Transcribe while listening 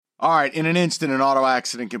All right, in an instant, an auto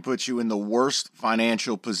accident can put you in the worst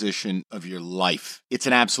financial position of your life. It's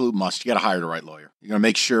an absolute must. You got to hire the right lawyer. You're going to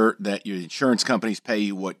make sure that your insurance companies pay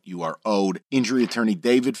you what you are owed. Injury attorney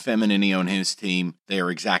David Feminini and his team, they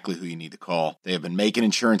are exactly who you need to call. They have been making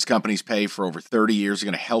insurance companies pay for over 30 years.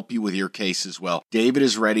 They're going to help you with your case as well. David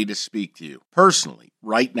is ready to speak to you personally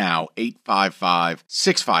right now,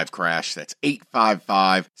 855-65-CRASH. That's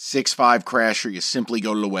 855-65-CRASH, or you simply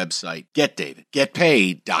go to the website,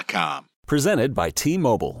 getdavidgetpaid.com. Presented by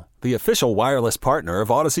T-Mobile, the official wireless partner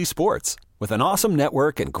of Odyssey Sports. With an awesome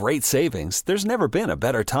network and great savings, there's never been a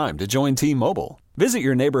better time to join T-Mobile. Visit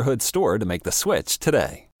your neighborhood store to make the switch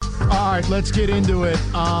today. All right, let's get into it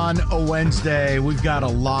on a Wednesday. We've got a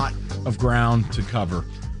lot of ground to cover,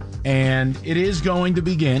 and it is going to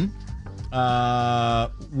begin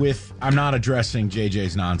with, I'm not addressing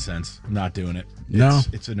JJ's nonsense. I'm not doing it.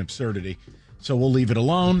 It's an absurdity. So we'll leave it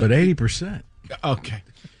alone. But 80%. Okay.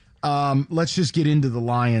 Let's just get into the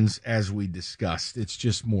Lions as we discussed. It's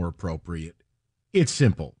just more appropriate. It's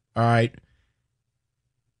simple. All right.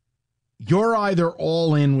 You're either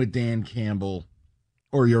all in with Dan Campbell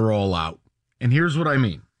or you're all out. And here's what I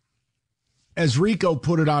mean. As Rico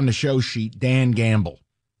put it on the show sheet, Dan Gamble.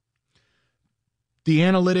 The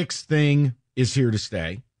analytics thing is here to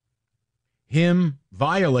stay. Him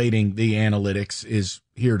violating the analytics is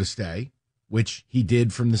here to stay, which he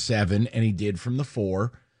did from the 7 and he did from the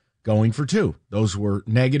 4, going for 2. Those were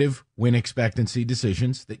negative win expectancy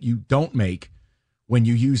decisions that you don't make when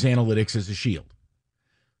you use analytics as a shield.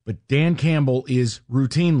 But Dan Campbell is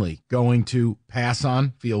routinely going to pass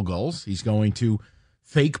on field goals. He's going to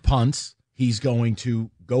fake punts. He's going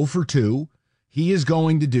to go for 2. He is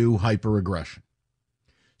going to do hyper-aggression.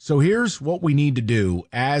 So here's what we need to do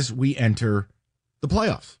as we enter the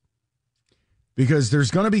playoffs. Because there's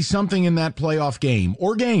going to be something in that playoff game,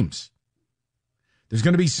 or games. There's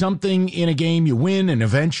going to be something in a game you win, and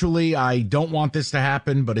eventually, I don't want this to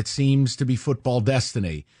happen, but it seems to be football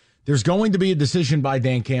destiny. There's going to be a decision by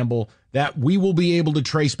Dan Campbell that we will be able to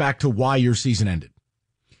trace back to why your season ended.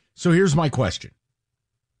 So here's my question.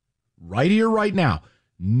 Right here, right now,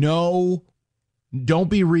 no, don't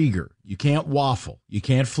be Rieger. You can't waffle. You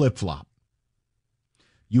can't flip-flop.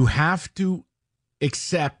 You have to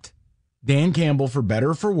accept Dan Campbell for better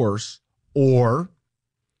or for worse, or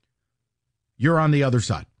you're on the other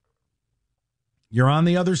side. You're on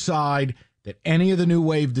the other side that any of the new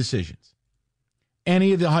wave decisions,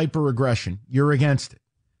 any of the hyper-aggression, you're against it.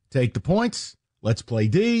 Take the points. Let's play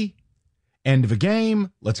D. End of a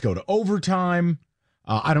game. Let's go to overtime.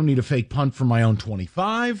 I don't need a fake punt from my own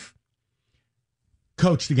 25.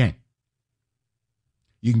 Coach the game.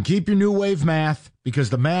 You can keep your new wave math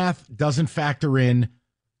because the math doesn't factor in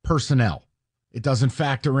personnel. It doesn't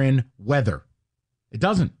factor in weather. It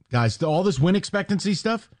doesn't, guys. All this win expectancy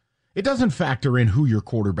stuff, it doesn't factor in who your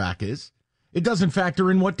quarterback is. It doesn't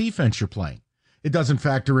factor in what defense you're playing. It doesn't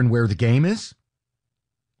factor in where the game is.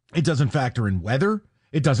 It doesn't factor in weather.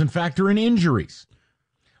 It doesn't factor in injuries.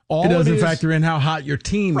 It doesn't factor in how hot your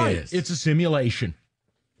team is. It's a simulation.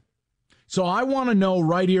 So I want to know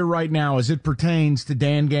right here, right now, as it pertains to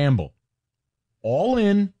Dan Gamble, all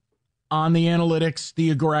in on the analytics, the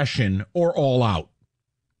aggression, or all out.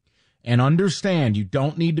 And understand, you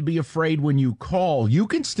don't need to be afraid when you call. You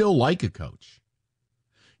can still like a coach.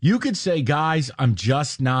 You could say, guys, I'm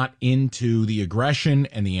just not into the aggression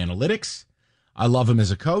and the analytics. I love him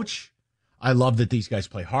as a coach. I love that these guys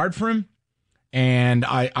play hard for him. And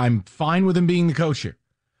I'm fine with him being the coach here.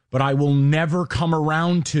 But I will never come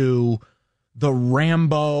around to the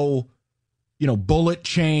Rambo, bullet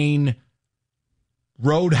chain,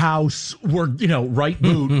 roadhouse, right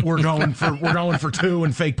boot. We're going for 2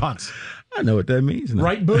 and fake punts. I know what that means now.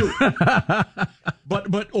 Right boot.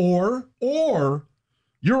 or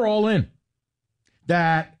you're all in.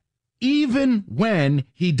 That even when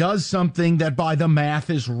he does something that by the math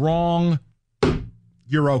is wrong,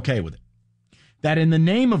 you're okay with it. That in the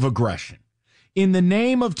name of aggression, in the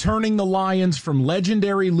name of turning the Lions from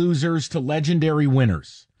legendary losers to legendary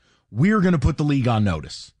winners, we're going to put the league on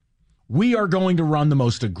notice. We are going to run the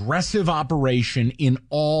most aggressive operation in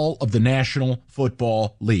all of the National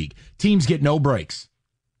Football League. Teams get no breaks.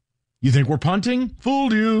 You think we're punting?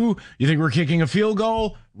 Fooled you. You think we're kicking a field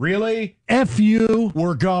goal? Really? F you.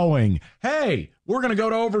 We're going. Hey, we're going to go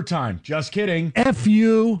to overtime. Just kidding. F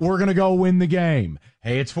you. We're going to go win the game.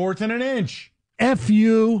 Hey, it's 4th and an inch. F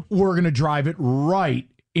you. We're going to drive it right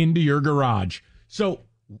into your garage. So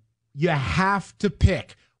you have to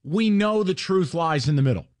pick. We know the truth lies in the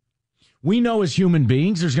middle. We know as human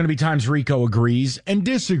beings, there's going to be times Rico agrees and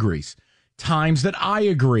disagrees. Times that I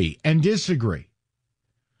agree and disagree.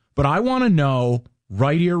 But I want to know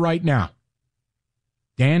right here, right now.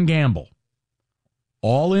 Dan Gamble.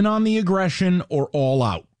 All in on the aggression or all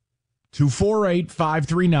out?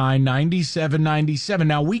 248-539-9797.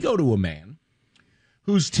 Now, we go to a man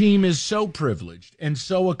whose team is so privileged and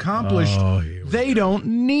so accomplished, they don't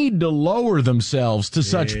need to lower themselves to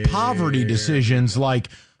such poverty decisions like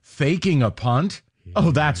faking a punt.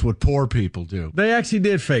 Oh, that's what poor people do. They actually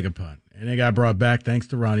did fake a punt, and they got brought back thanks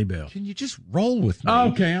to Ronnie Bell. Can you just roll with me?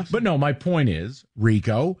 Okay. But no, my point is,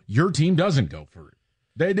 Rico, your team doesn't go for it.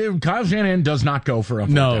 They do. Kyle Shanahan does not go for a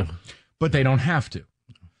fourth down, but they don't have to.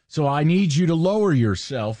 So I need you to lower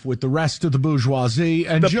yourself with the rest of the bourgeoisie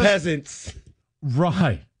and the peasants.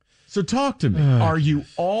 Right. So talk to me. Are you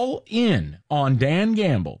all in on Dan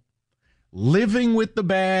Gamble, living with the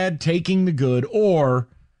bad, taking the good, or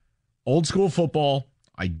old school football?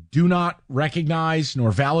 I do not recognize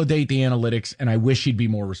nor validate the analytics, and I wish he'd be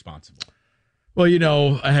more responsible. Well, you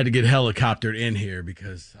know, I had to get helicoptered in here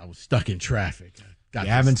because I was stuck in traffic. You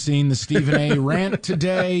haven't seen the Stephen A. rant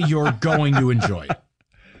today. You're going to enjoy it.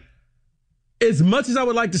 As much as I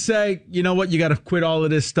would like to say, you know what, you got to quit all of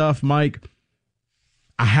this stuff, Mike,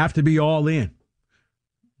 I have to be all in.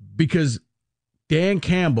 Because Dan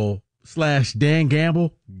Campbell / Dan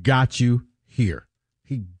Gamble got you here.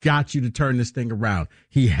 He got you to turn this thing around.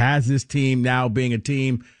 He has this team now being a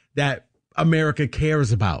team that America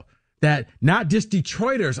cares about. That not just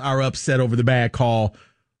Detroiters are upset over the bad call,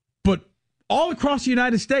 but all across the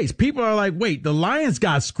United States, people are like, wait, the Lions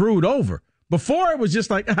got screwed over. Before it was just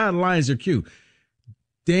like, the Lions are cute.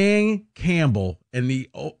 Dan Campbell and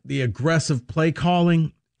the aggressive play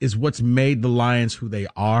calling is what's made the Lions who they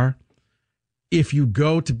are. If you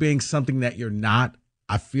go to being something that you're not,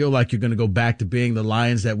 I feel like you're going to go back to being the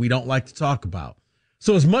Lions that we don't like to talk about.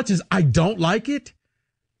 So as much as I don't like it,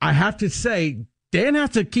 I have to say, Dan has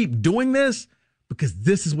to keep doing this because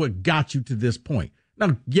this is what got you to this point.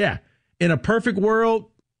 Now, yeah, in a perfect world,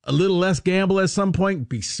 a little less gamble at some point,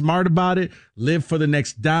 be smart about it, live for the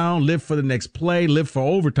next down, live for the next play, live for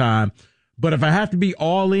overtime. But if I have to be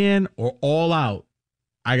all in or all out,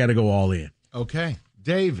 I got to go all in. Okay.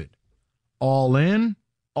 David, all in,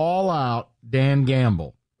 all out, Dan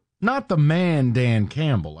Gamble. Not the man, Dan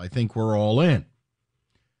Campbell. I think we're all in.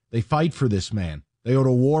 They fight for this man. They go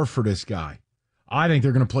to war for this guy. I think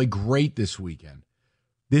they're going to play great this weekend.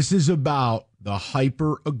 This is about the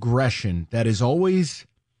hyper-aggression that is always,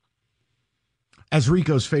 as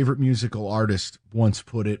Rico's favorite musical artist once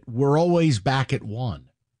put it, we're always back at one.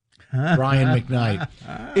 Brian McKnight.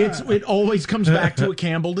 It always comes back to a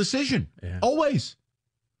Campbell decision. Yeah. Always.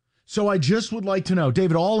 So I just would like to know,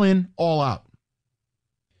 David, all in, all out.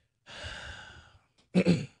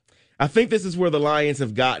 I think this is where the Lions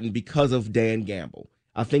have gotten because of Dan Gamble.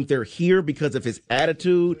 I think they're here because of his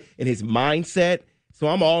attitude and his mindset. So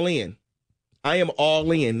I'm all in. I am all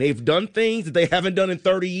in. They've done things that they haven't done in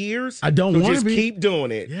 30 years. I don't want to be. Just keep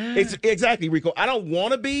doing it. Yeah. It's exactly, Rico. I don't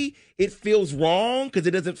want to be. It feels wrong because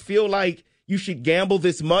it doesn't feel like you should gamble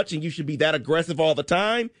this much and you should be that aggressive all the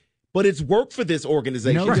time. But it's worked for this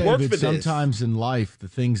organization. It's worked for this. Sometimes in life, the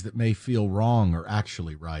things that may feel wrong are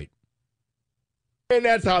actually right. And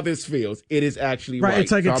that's how this feels. It is actually right.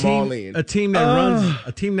 It's like so a team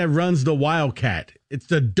that runs the Wildcat. It's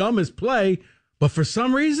the dumbest play, but for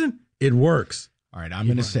some reason, it works. All right, I'm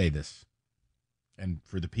going to say this. And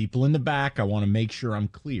for the people in the back, I want to make sure I'm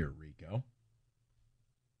clear, Rico.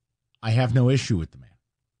 I have no issue with the man.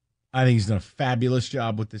 I think he's done a fabulous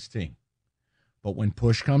job with this team. But when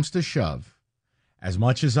push comes to shove, as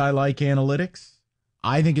much as I like analytics,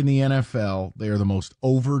 I think in the NFL, they are the most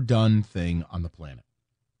overdone thing on the planet.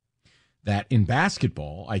 That in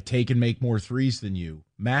basketball, I take and make more threes than you.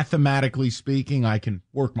 Mathematically speaking, I can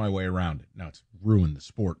work my way around it. Now, it's ruined the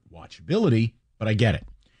sport watchability, but I get it.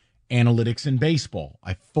 Analytics in baseball,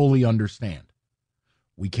 I fully understand.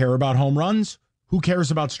 We care about home runs. Who cares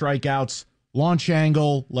about strikeouts? Launch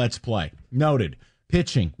angle, let's play. Noted.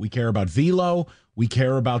 Pitching, we care about velo. We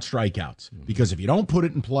care about strikeouts. Because if you don't put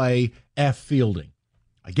it in play, F fielding.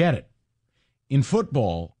 I get it. In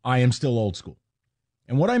football, I am still old school.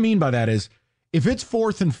 And what I mean by that is, if it's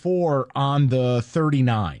 4th and 4 on the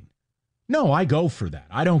 39, no, I go for that.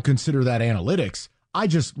 I don't consider that analytics. I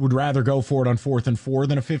just would rather go for it on 4th and 4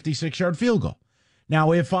 than a 56-yard field goal.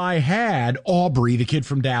 Now, if I had Aubrey, the kid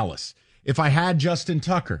from Dallas, if I had Justin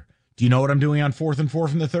Tucker, do you know what I'm doing on 4th and 4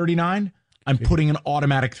 from the 39? I'm putting an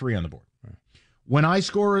automatic 3 on the board. When I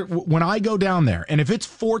go down there, and if it's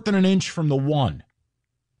 4th and an inch from the 1,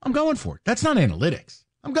 I'm going for it. That's not analytics.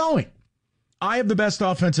 I'm going. I have the best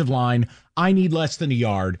offensive line. I need less than a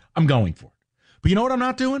yard. I'm going for it. But you know what I'm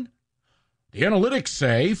not doing? The analytics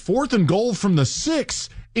say 4th and goal from the 6,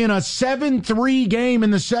 in a 7-3 game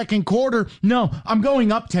in the second quarter. No, I'm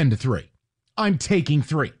going up 10-3. I'm taking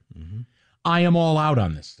 3. I am all out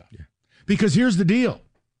on this stuff. Yeah. Because here's the deal.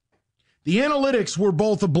 The analytics were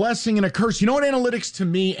both a blessing and a curse. You know what analytics to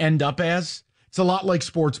me end up as? It's a lot like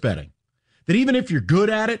sports betting. That even if you're good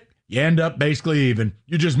at it, you end up basically even.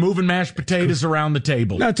 You're just moving mashed potatoes around the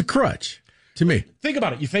table. No, it's a crutch to me. Think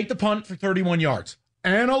about it. You fake the punt for 31 yards.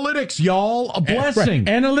 Analytics, y'all, a blessing.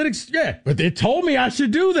 Right. Analytics, yeah. But they told me I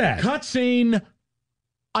should do that. Cutscene.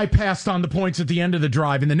 I passed on the points at the end of the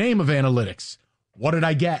drive in the name of analytics. What did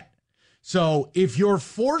I get? So if you're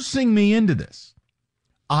forcing me into this,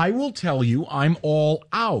 I will tell you I'm all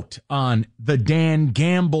out on the Dan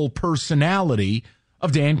Gamble personality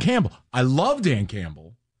of Dan Campbell. I love Dan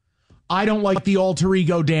Campbell. I don't like the alter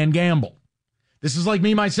ego Dan Gamble. This is like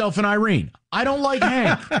me, myself, and Irene. I don't like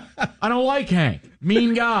Hank. I don't like Hank.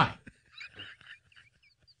 Mean guy.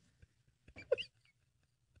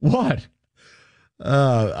 What?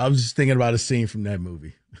 I was just thinking about a scene from that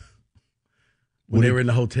movie. When they were in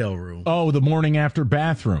the hotel room. Oh, the morning after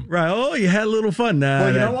bathroom. Right. Oh, you had a little fun. Nah,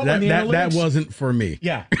 well, you know what? that wasn't for me.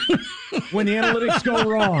 Yeah. When the analytics go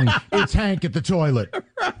wrong, it's Hank at the toilet.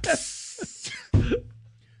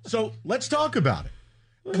 So let's talk about it.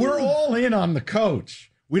 We're all in on the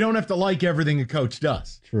coach. We don't have to like everything a coach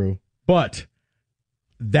does. True. But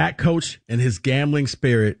that coach and his gambling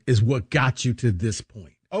spirit is what got you to this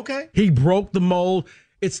point. Okay. He broke the mold.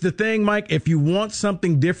 It's the thing, Mike, if you want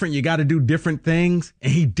something different, you got to do different things.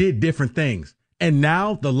 And he did different things. And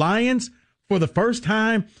now the Lions, for the first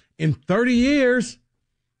time in 30 years,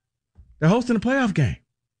 they're hosting a playoff game.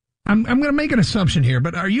 I'm going to make an assumption here,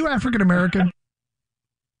 but are you African American?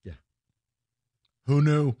 Yeah. Who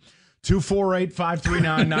knew?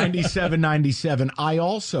 248-539-9797. I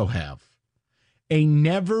also have a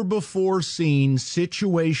never-before-seen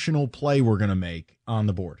situational play we're going to make on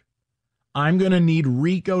the board. I'm going to need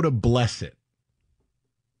Rico to bless it.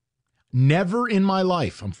 Never in my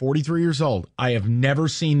life, I'm 43 years old, I have never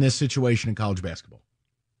seen this situation in college basketball.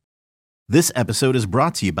 This episode is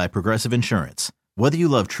brought to you by Progressive Insurance. Whether you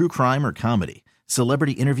love true crime or comedy,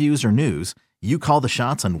 celebrity interviews or news, you call the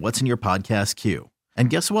shots on what's in your podcast queue. And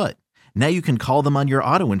guess what? Now you can call them on your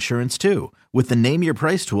auto insurance too with the Name Your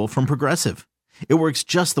Price tool from Progressive. It works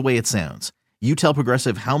just the way it sounds. You tell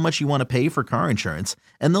Progressive how much you want to pay for car insurance,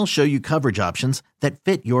 and they'll show you coverage options that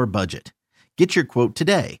fit your budget. Get your quote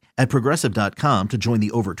today at Progressive.com to join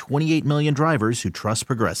the over 28 million drivers who trust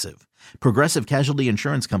Progressive. Progressive Casualty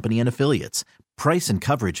Insurance Company and Affiliates. Price and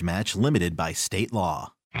coverage match limited by state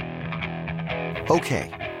law.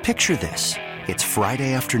 Okay, picture this. It's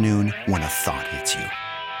Friday afternoon when a thought hits you.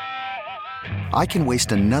 I can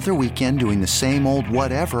waste another weekend doing the same old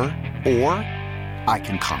whatever, or I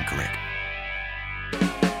can conquer it.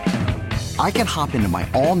 I can hop into my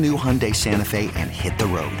all-new Hyundai Santa Fe and hit the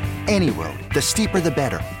road. Any road. The steeper, the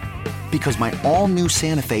better. Because my all-new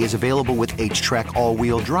Santa Fe is available with H-Track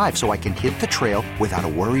all-wheel drive, so I can hit the trail without a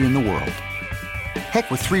worry in the world. Heck,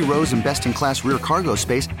 with 3 rows and best-in-class rear cargo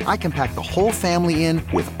space, I can pack the whole family in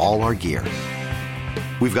with all our gear.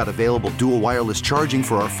 We've got available dual wireless charging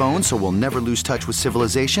for our phones, so we'll never lose touch with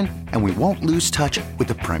civilization, and we won't lose touch with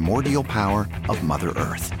the primordial power of Mother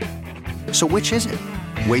Earth. So which is it?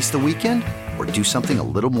 Waste the weekend or do something a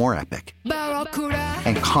little more epic?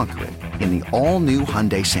 And conquer it in the all-new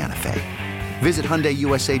Hyundai Santa Fe. Visit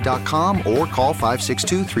HyundaiUSA.com or call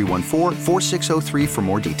 562-314-4603 for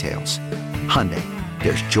more details. Hyundai,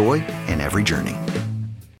 there's joy in every journey.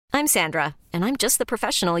 I'm Sandra, and I'm just the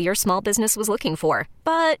professional your small business was looking for.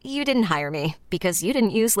 But you didn't hire me because you didn't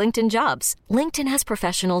use LinkedIn Jobs. LinkedIn has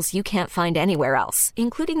professionals you can't find anywhere else,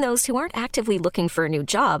 including those who aren't actively looking for a new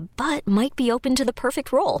job, but might be open to the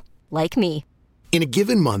perfect role, like me. In a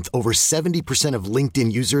given month, over 70% of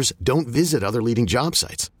LinkedIn users don't visit other leading job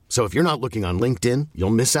sites. So if you're not looking on LinkedIn, you'll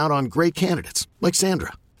miss out on great candidates like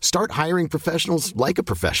Sandra. Start hiring professionals like a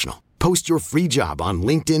professional. Post your free job on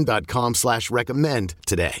linkedin.com/recommend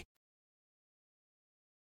today.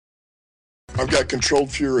 I've got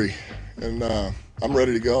controlled fury, and I'm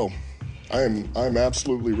ready to go. I'm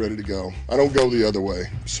absolutely ready to go. I don't go the other way.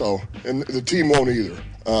 So, and the team won't either.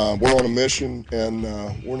 We're on a mission, and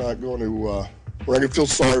we're not going to feel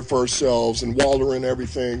sorry for ourselves and wallow in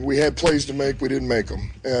everything. We had plays to make, we didn't make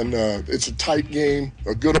them. And it's a tight game,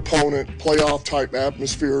 a good opponent, playoff-type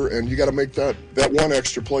atmosphere, and you got to make that one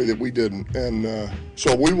extra play that we didn't. And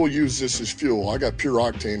so we will use this as fuel. I got pure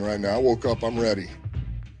octane right now. I woke up, I'm ready.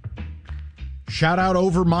 Shout out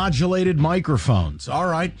over-modulated microphones. All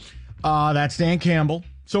right. That's Dan Campbell.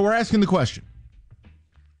 So we're asking the question.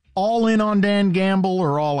 All in on Dan Gamble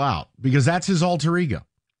or all out? Because that's his alter ego.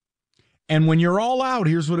 And when you're all out,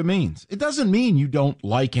 here's what it means. It doesn't mean you don't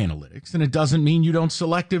like analytics, and it doesn't mean you don't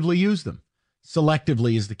selectively use them.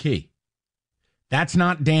 Selectively is the key. That's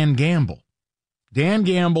not Dan Gamble. Dan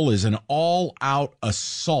Gamble is an all-out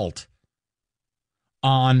assault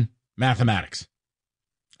on mathematics.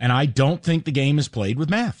 And I don't think the game is played with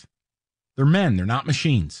math. They're men. They're not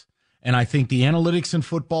machines. And I think the analytics in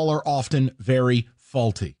football are often very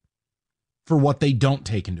faulty for what they don't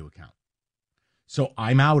take into account. So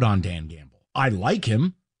I'm out on Dan Gamble. I like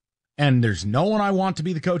him, and there's no one I want to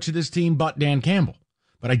be the coach of this team but Dan Campbell.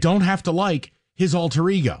 But I don't have to like his alter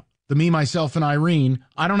ego, the me, myself, and Irene.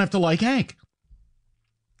 I don't have to like Hank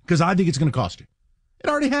because I think it's going to cost you. It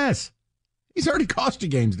already has. He's already cost you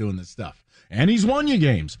games doing this stuff, and he's won you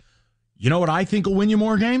games. You know what I think will win you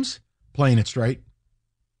more games? Playing it straight.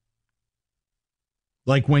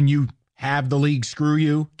 Like when you have the league screw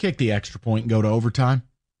you, kick the extra point and go to overtime.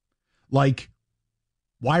 Like,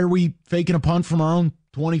 why are we faking a punt from our own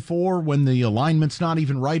 24 when the alignment's not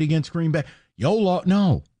even right against Green Bay? YOLO,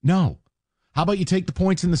 no. How about you take the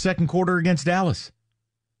points in the second quarter against Dallas?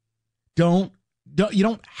 You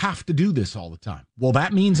don't have to do this all the time. Well,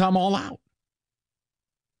 that means I'm all out.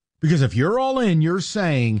 Because if you're all in, you're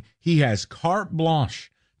saying he has carte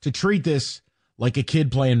blanche to treat this like a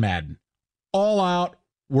kid playing Madden. All out,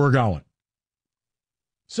 we're going.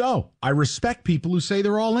 So I respect people who say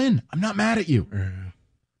they're all in. I'm not mad at you,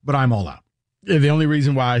 but I'm all out. The only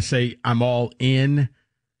reason why I say I'm all in,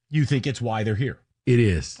 you think it's why they're here. It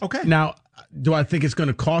is. Okay. Now, do I think it's going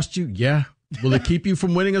to cost you? Yeah. Will it keep you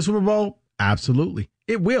from winning a Super Bowl? Absolutely.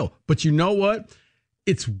 It will. But you know what?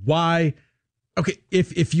 It's why, okay,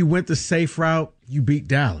 if you went the safe route, you beat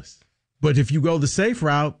Dallas. But if you go the safe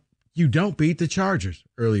route, you don't beat the Chargers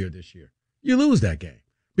earlier this year. You lose that game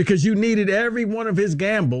because you needed every one of his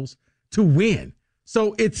gambles to win.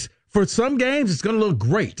 So it's, for some games, it's going to look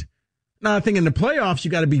great. Now, I think in the playoffs, you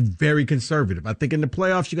got to be very conservative. I think in the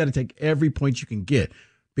playoffs, you got to take every point you can get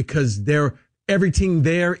because every team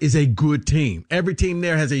there is a good team. Every team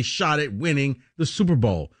there has a shot at winning the Super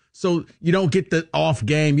Bowl. So you don't get the off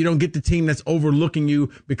game. You don't get the team that's overlooking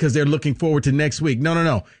you because they're looking forward to next week.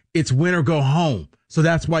 No. It's win or go home. So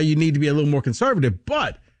that's why you need to be a little more conservative.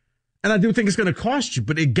 And I do think it's going to cost you,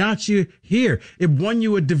 but it got you here. It won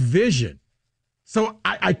you a division. So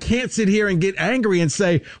I can't sit here and get angry and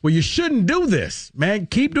say, well, you shouldn't do this, man.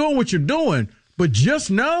 Keep doing what you're doing. But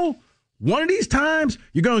just know, one of these times,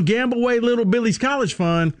 you're going to gamble away little Billy's college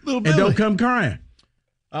fund and don't come crying.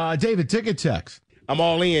 David, ticket text. I'm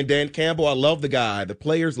all in, Dan Campbell. I love the guy. The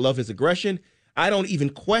players love his aggression. I don't even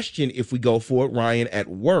question if we go for it, Ryan, at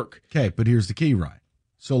work. Okay, but here's the key, Ryan.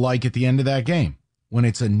 So like at the end of that game, when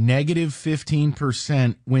it's a negative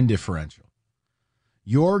 15% win differential,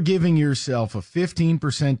 you're giving yourself a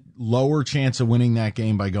 15% lower chance of winning that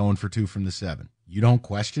game by going for 2 from the 7. You don't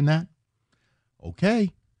question that?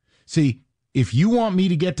 Okay. See, if you want me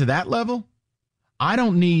to get to that level, I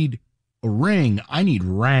don't need a ring. I need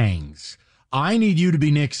rangs. I need you to be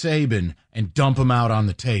Nick Saban and dump him out on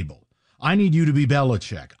the table. I need you to be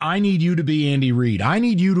Belichick. I need you to be Andy Reid. I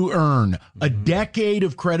need you to earn a decade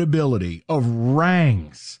of credibility, of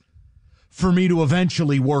rangs, for me to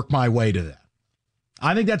eventually work my way to that.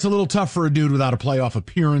 I think that's a little tough for a dude without a playoff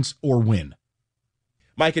appearance or win.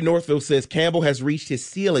 Mike in Northville says Campbell has reached his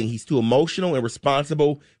ceiling. He's too emotional and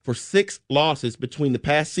responsible for 6 losses between the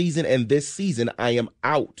past season and this season. I am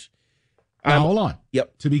out. Now, hold on.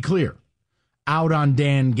 Yep. To be clear, out on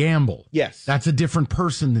Dan Gamble. Yes. That's a different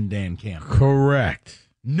person than Dan Campbell. Correct.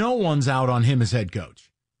 No one's out on him as head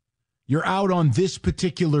coach. You're out on this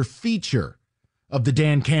particular feature of the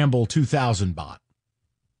Dan Campbell 2000 bot.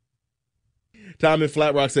 Tom in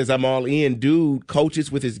Flat Rock says, I'm all in. Dude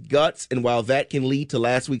coaches with his guts, and while that can lead to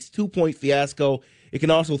last week's 2-point fiasco, it can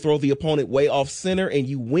also throw the opponent way off center, and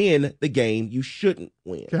you win the game you shouldn't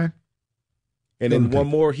win. Okay. And then one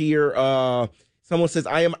more here. Someone says,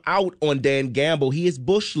 I am out on Dan Gamble. He is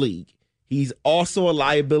Bush League. He's also a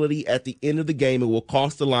liability at the end of the game and will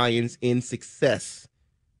cost the Lions in success.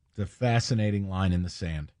 It's a fascinating line in the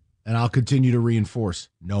sand. And I'll continue to reinforce,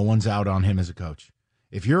 no one's out on him as a coach.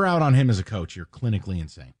 If you're out on him as a coach, you're clinically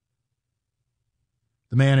insane.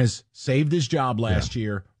 The man has saved his job last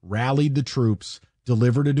year, rallied the troops,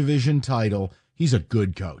 delivered a division title. He's a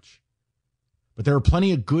good coach. But there are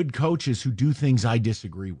plenty of good coaches who do things I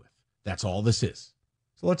disagree with. That's all this is.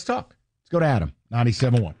 So let's talk. Let's go to Adam,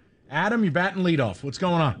 97.1. Adam, you're batting leadoff. What's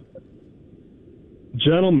going on?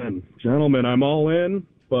 Gentlemen, I'm all in.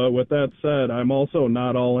 But with that said, I'm also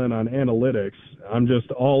not all in on analytics. I'm just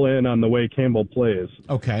all in on the way Campbell plays.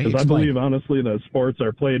 Okay, because I believe, honestly, that sports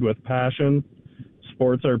are played with passion.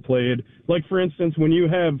 Sports are played, like, for instance, when you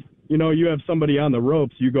have, you have somebody on the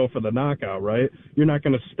ropes, you go for the knockout, right? You're not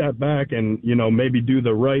going to step back and, maybe do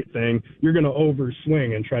the right thing. You're going to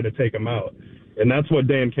overswing and try to take him out. And that's what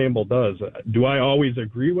Dan Campbell does. Do I always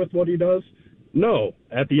agree with what he does? No.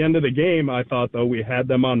 At the end of the game, I thought, though, we had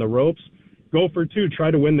them on the ropes. Go for two, try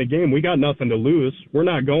to win the game. We got nothing to lose. We're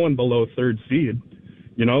not going below third seed.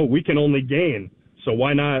 We can only gain. So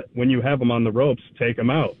why not, when you have them on the ropes, take them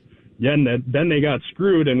out? Yeah, and then they got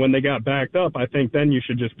screwed, and when they got backed up, I think then you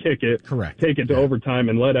should just kick it, correct, take it to overtime,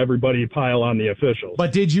 and let everybody pile on the officials.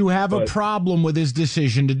 But did you have a problem with his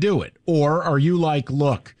decision to do it? Or are you like,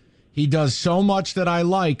 look, he does so much that I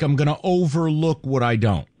like, I'm going to overlook what I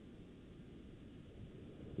don't?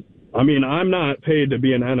 I mean, I'm not paid to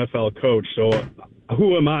be an NFL coach, so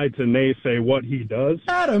who am I to naysay what he does?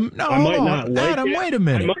 Adam, no, I might not like Adam, it. wait a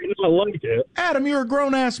minute. I might not like it. Adam, you're a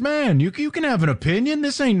grown-ass man. You can have an opinion.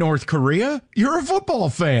 This ain't North Korea. You're a football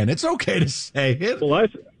fan. It's okay to say it. Well, I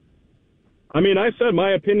said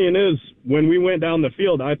my opinion is when we went down the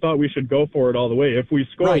field, I thought we should go for it all the way. If we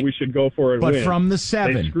score, we should go for it. But win. from the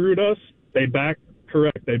 7. They screwed us. They backed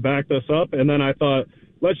us up, and then I thought,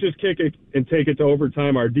 let's just kick it and take it to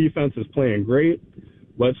overtime. Our defense is playing great.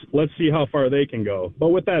 Let's see how far they can go. But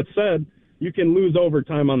with that said, you can lose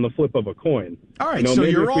overtime on the flip of a coin. All right, so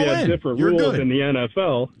maybe you're if we all had in. different You're rules good. in the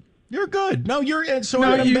NFL. You're good.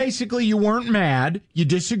 Basically you weren't mad. You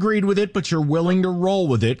disagreed with it, but you're willing to roll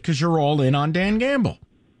with it because you're all in on Dan Gamble.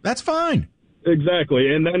 That's fine.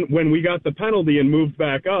 Exactly. And then when we got the penalty and moved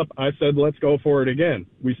back up, I said, let's go for it again.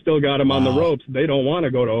 We still got them on the ropes. They don't want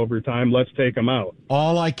to go to overtime. Let's take them out.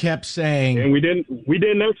 All I kept saying. And we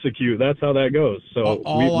didn't execute. That's how that goes. So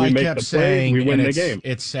we make the play, we win the game.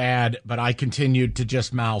 It's sad, but I continued to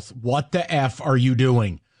just mouth, what the F are you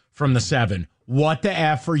doing from the 7? What the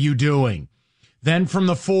F are you doing? Then from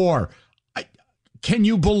the 4, can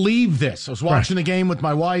you believe this? I was watching the game with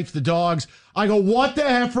my wife, the dogs. I go, what the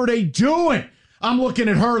F are they doing? I'm looking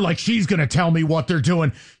at her like she's going to tell me what they're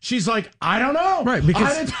doing. She's like, I don't know. Right,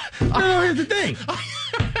 because here's the thing.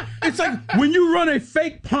 It's like when you run a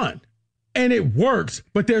fake punt and it works,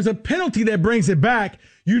 but there's a penalty that brings it back,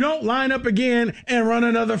 you don't line up again and run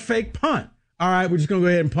another fake punt. All right, we're just going to go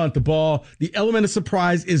ahead and punt the ball. The element of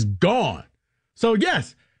surprise is gone. So,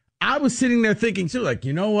 yes, I was sitting there thinking, too, like,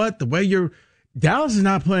 you know what? The way Dallas is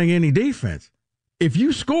not playing any defense. If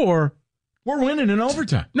you score, we're winning in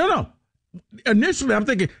overtime. No. Initially, I'm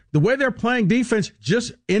thinking the way they're playing defense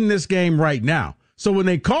just in this game right now. So when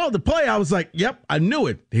they called the play, I was like, yep, I knew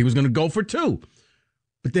it. He was going to go for 2.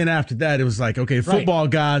 But then after that, it was like, okay, football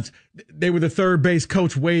gods, they were the third base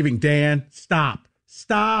coach waving, Dan, stop.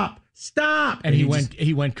 And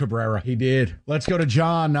he went Cabrera. He did. Let's go to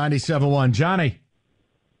John, 97.1. Johnny.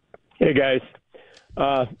 Hey, guys.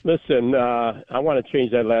 Listen, I want to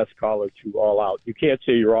change that last caller to all out. You can't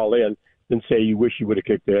say you're all in and say you wish you would have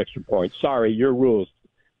kicked the extra point. Sorry, your rules.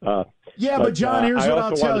 But John, here's what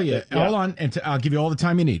I'll tell you. Hold on, and I'll give you all the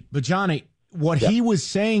time you need. But, Johnny, what he was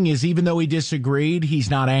saying is even though he disagreed, he's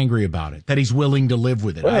not angry about it, that he's willing to live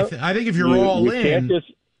with it. Well, I think if you're all in,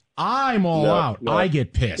 I'm all out. No. I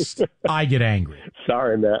get pissed. I get angry.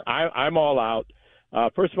 Sorry, man. I'm all out.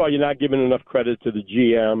 First of all, you're not giving enough credit to the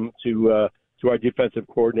GM, to our defensive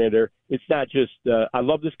coordinator. It's not just I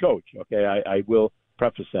love this coach, okay? I will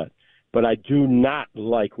preface that. But I do not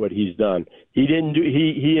like what he's done. He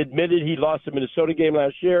admitted he lost the Minnesota game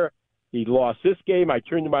last year. He lost this game. I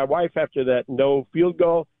turned to my wife after that no field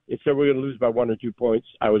goal. It said we're going to lose by 1 or 2 points.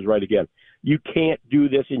 I was right again. You can't do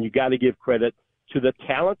this, and you got to give credit to the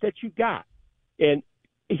talent that you got. And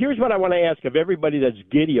here's what I want to ask of everybody that's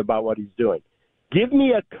giddy about what he's doing. Give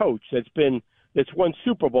me a coach that's won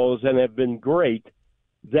Super Bowls and have been great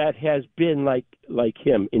that has been like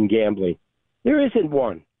him in gambling. There isn't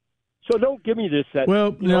one. So don't give me this.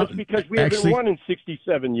 It's because we haven't won in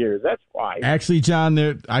 67 years. That's why. Actually,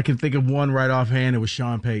 John, I can think of one right offhand. It was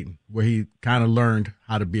Sean Payton, where he kind of learned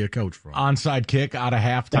how to be a coach from. Onside kick out of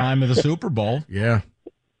halftime of the Super Bowl. Yeah.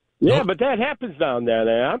 Yeah, but that happens down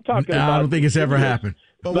there. I'm talking about. I don't think it's ever happened.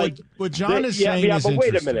 But what John is saying is but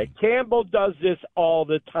wait a minute. Campbell does this all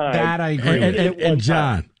the time. That I agree. And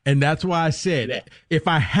John, and that's why I said, if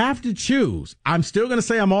I have to choose, I'm still going to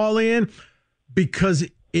say I'm all in because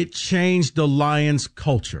it changed the Lions'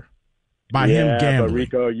 culture by him gambling. But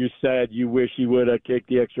Rico, you said you wish he would have kicked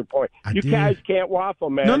the extra point. You guys can't waffle,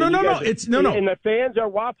 man. No. And the fans are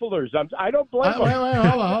wafflers. I don't blame them. Wait,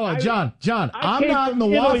 hold on. John, I'm not in the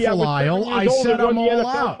waffle aisle. I said I'm all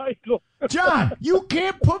out. John, you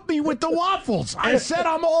can't put me with the waffles. I said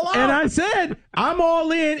I'm all out. And I said I'm all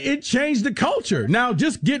in. It changed the culture. Now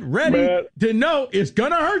just get ready to know it's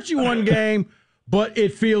going to hurt you one game, But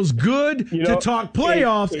it feels good to talk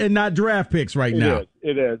playoffs and not draft picks right now.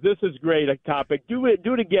 It is. This is great, a topic. Do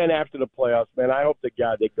it again after the playoffs, man. I hope to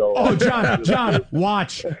God they go. Oh, John,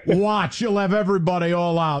 watch. You'll have everybody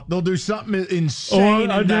all out. They'll do something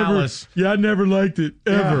insane in Dallas. I never liked it,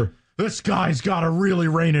 ever. Yeah. This guy's got to really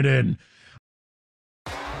rein it in.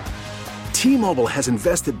 T-Mobile has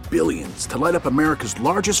invested billions to light up America's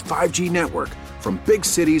largest 5G network, from big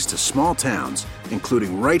cities to small towns,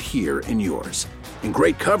 including right here in yours. And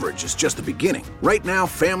great coverage is just the beginning. Right now,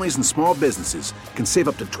 families and small businesses can save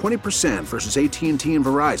up to 20% versus AT&T and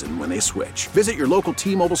Verizon when they switch. Visit your local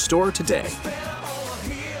T-Mobile store today.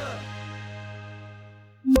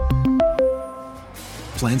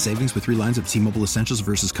 Plan savings with 3 lines of T-Mobile Essentials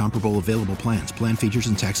versus comparable available plans. Plan features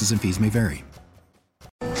and taxes and fees may vary.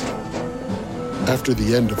 After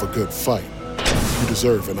the end of a good fight, you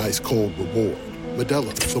deserve an ice-cold reward.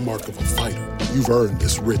 Modelo is the mark of a fighter. You've earned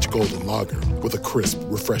this rich golden lager with a crisp,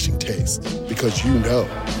 refreshing taste. Because you know,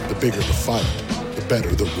 the bigger the fight, the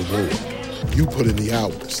better the reward. You put in the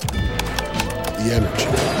hours, the energy,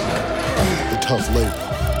 the tough labor.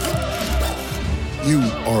 You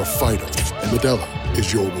are a fighter, and Modelo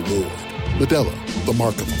is your reward. Modelo, the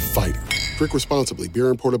mark of a fighter. Drink responsibly. Beer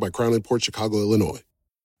imported by Crown Imports, Chicago, Illinois.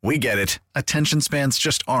 We get it. Attention spans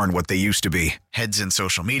just aren't what they used to be. Heads in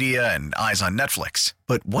social media and eyes on Netflix.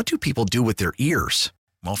 But what do people do with their ears?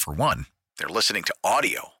 Well, for one, they're listening to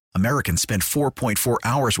audio. Americans spend 4.4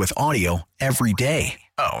 hours with audio every day.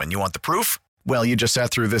 Oh, and you want the proof? Well, you just sat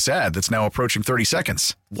through this ad that's now approaching 30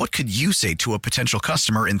 seconds. What could you say to a potential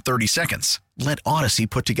customer in 30 seconds? Let Odyssey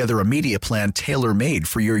put together a media plan tailor-made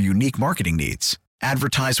for your unique marketing needs.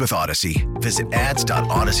 Advertise with Odyssey. Visit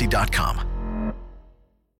ads.odyssey.com.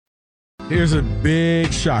 Here's a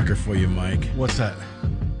big shocker for you, Mike. What's that?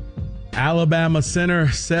 Alabama center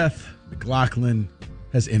Seth McLaughlin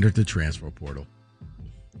has entered the transfer portal.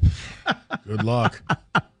 Good luck.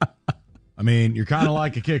 I mean, you're kind of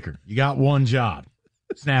like a kicker. You got one job.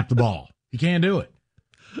 Snap the ball. You can't do it.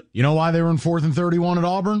 You know why they were in 4th and 31 at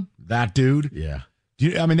Auburn? That dude. Yeah.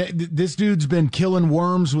 This dude's been killing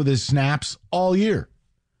worms with his snaps all year.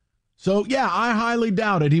 So, yeah, I highly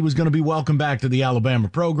doubted he was going to be welcomed back to the Alabama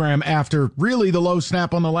program after really the low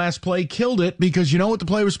snap on the last play killed it, because you know what the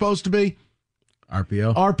play was supposed to be?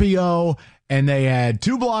 RPO, and they had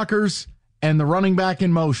 2 blockers and the running back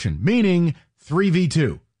in motion, meaning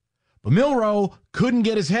 3v2. But Milroe couldn't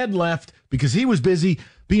get his head left because he was busy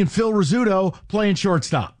being Phil Rizzuto playing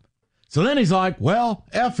shortstop. So then he's like, well,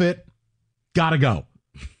 F it, gotta go.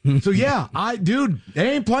 So, yeah,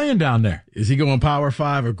 they ain't playing down there. Is he going Power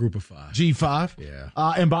 5 or Group of 5? G5. Yeah.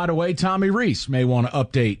 And by the way, Tommy Reese may want to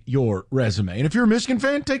update your resume. And if you're a Michigan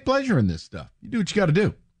fan, take pleasure in this stuff. You do what you got to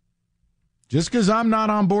do. Just because I'm not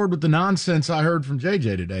on board with the nonsense I heard from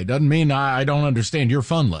JJ today doesn't mean I don't understand your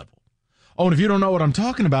fun level. Oh, and if you don't know what I'm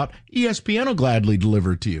talking about, ESPN will gladly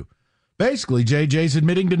deliver it to you. Basically, JJ's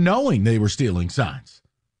admitting to knowing they were stealing signs.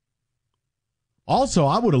 Also,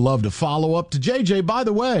 I would have loved a follow-up to JJ. By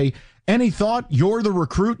the way, any thought you're the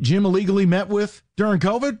recruit Jim illegally met with during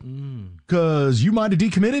COVID? Because you might have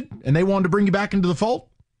decommitted and they wanted to bring you back into the fold?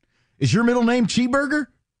 Is your middle name Cheeseburger?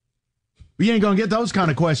 You ain't going to get those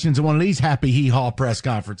kind of questions at one of these happy hee-haw press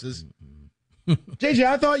conferences. JJ,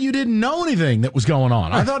 I thought you didn't know anything that was going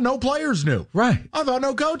on. I thought no players knew. Right. I thought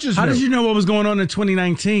no coaches knew. How did you know what was going on in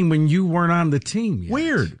 2019 when you weren't on the team yet?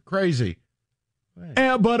 Weird. Crazy.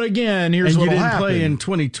 Right. But again, here's what'll happen. You didn't play in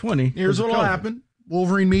 2020. Here's what'll happen.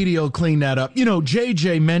 Wolverine Media will clean that up. You know,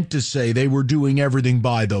 JJ meant to say they were doing everything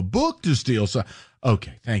by the book to steal. So,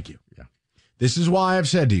 okay, thank you. Yeah. This is why I've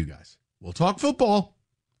said to you guys, we'll talk football,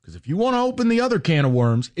 because if you want to open the other can of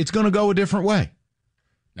worms, it's going to go a different way.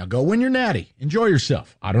 Now go win your natty. Enjoy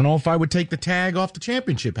yourself. I don't know if I would take the tag off the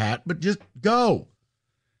championship hat, but just go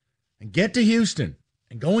and get to Houston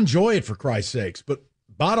and go enjoy it, for Christ's sakes. But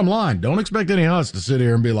bottom line, don't expect any of us to sit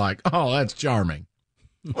here and be like, oh, that's charming.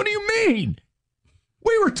 What do you mean?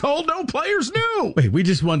 We were told no players knew. Wait, we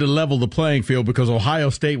just wanted to level the playing field because Ohio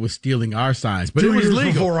State was stealing our signs. But 2 it was years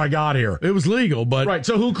legal before I got here. It was legal, but... Right,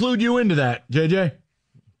 so who clued you into that, JJ?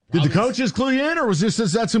 Did the coaches clue you in, or was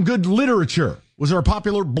that some good literature? Was there a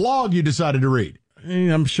popular blog you decided to read?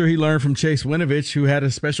 I'm sure he learned from Chase Winovich, who had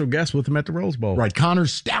a special guest with him at the Rose Bowl. Right, Connor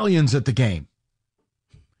Stallions at the game.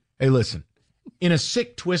 Hey, listen, in a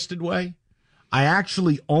sick, twisted way, I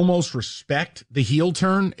actually almost respect the heel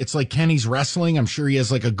turn. It's like Kenny's wrestling. I'm sure he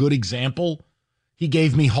has like a good example. He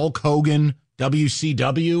gave me Hulk Hogan,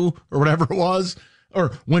 WCW, or whatever it was,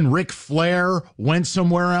 or when Ric Flair went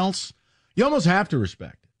somewhere else. You almost have to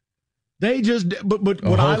respect it. They just, but what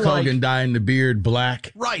Hulk I like, Hogan dyeing the beard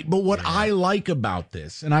black. Right, but what I like about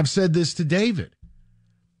this, and I've said this to David,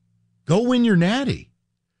 go win your natty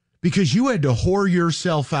because you had to whore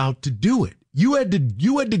yourself out to do it. You had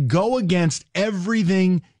to go against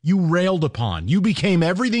everything you railed upon. You became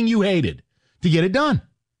everything you hated to get it done.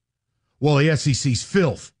 Well, the SEC's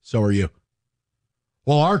filth. So are you.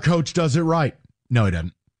 Well, our coach does it right. No, he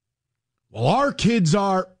doesn't. Well, our kids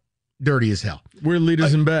are dirty as hell. We're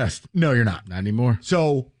leaders and best. No, you're not. Not anymore.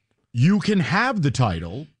 So you can have the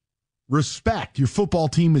title. Respect. Your football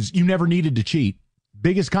team you never needed to cheat.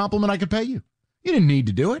 Biggest compliment I could pay you. You didn't need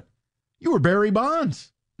to do it. You were Barry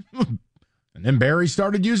Bonds. And then Barry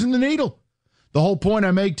started using the needle. The whole point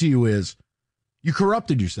I make to you is you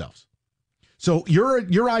corrupted yourselves. So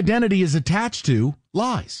your identity is attached to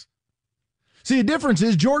lies. See, the difference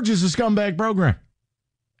is Georgia's a scumbag program.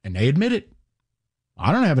 And they admit it.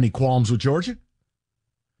 I don't have any qualms with Georgia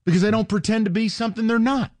because they don't pretend to be something they're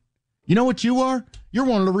not. You know what you are? You're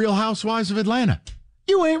one of the Real Housewives of Atlanta.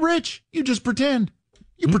 You ain't rich. You just pretend.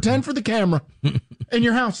 You pretend for the camera. And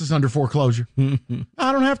your house is under foreclosure.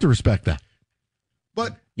 I don't have to respect that.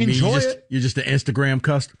 But enjoy it. You're just an Instagram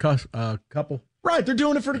couple? Right. They're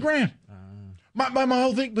doing it for the gram. My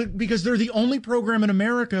whole thing, because they're the only program in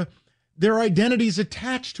America, their identity is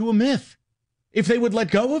attached to a myth. If they would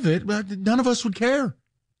let go of it, none of us would care.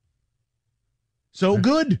 So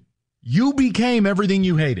good. You became everything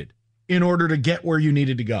you hated in order to get where you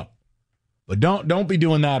needed to go. But don't be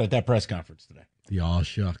doing that at that press conference today. The all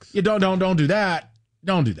shucks. You don't do that.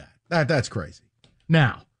 Don't do that. That's crazy.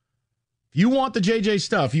 Now, if you want the JJ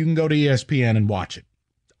stuff, you can go to ESPN and watch it.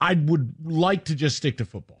 I would like to just stick to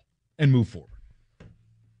football and move forward.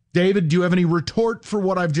 David, do you have any retort for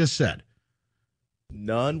what I've just said?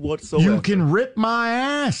 None whatsoever. You can rip my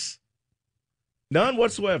ass. None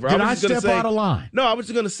whatsoever. Did I step out of line? No, I was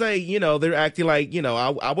just going to say, they're acting like,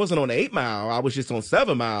 I wasn't on 8 Mile. I was just on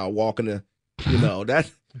 7 Mile walking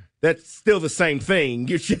that's still the same thing.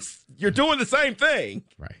 You're doing the same thing.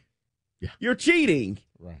 Right. Yeah. You're cheating.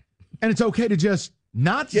 Right. And it's okay to just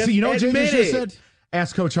not see. You know what JJ just said?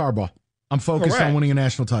 Ask Coach Harbaugh. I'm focused on winning a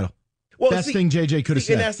national title. Well, best thing JJ could have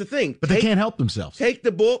said. And that's the thing. But they can't help themselves. Take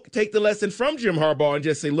the book, take the lesson from Jim Harbaugh and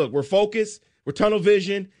just say, look, we're focused, we're tunnel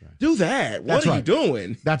vision. Right. Do that. What are you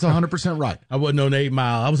doing? That's 100% right. I wasn't on 8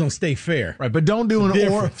 Mile. I was on State Fair. Right, but don't do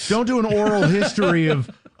an oral history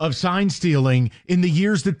of sign stealing in the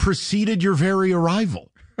years that preceded your very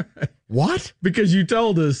arrival. What? Because you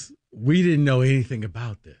told us we didn't know anything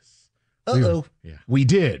about this. Uh-oh. We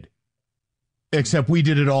did. Except we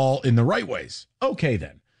did it all in the right ways. Okay,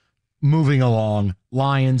 then. Moving along,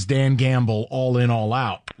 Lions, Dan Gamble, all in, all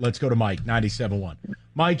out. Let's go to Mike, 97.1.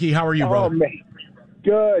 Mikey, how are you, brother? Oh, man.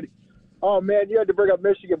 Good. Oh, man, you had to bring up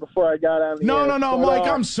Michigan before I got on the air. No, Mike,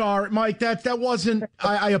 I'm sorry. Mike, that wasn't –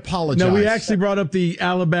 I apologize. No, we actually brought up the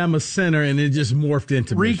Alabama center, and it just morphed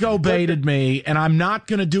into Rico Michigan. baited me, and I'm not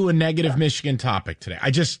going to do a negative Michigan topic today. I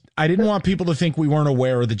didn't want people to think we weren't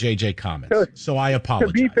aware of the JJ comments, so I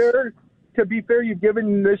apologize. To be fair, you've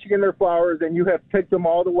given Michigan their flowers, and you have picked them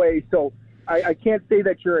all the way. So I can't say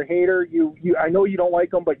that you're a hater. I know you don't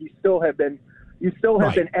like them, but you still have been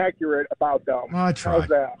accurate about them. I tried. How's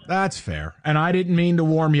that? That's fair. And I didn't mean to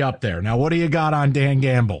warm you up there. Now, what do you got on Dan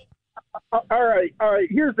Gamble? All right.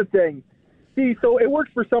 Here's the thing. See, so it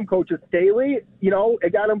works for some coaches. Staley,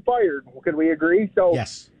 it got him fired. Can we agree? So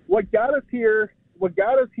yes. What got us here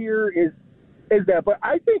is that, but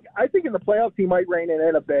I think in the playoffs he might rein it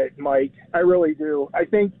in a bit, Mike. I really do. I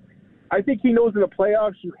think he knows in the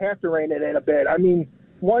playoffs you have to rein it in a bit. I mean,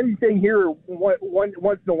 one thing here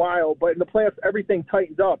once in a while, but in the playoffs everything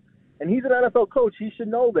tightens up. And he's an NFL coach. He should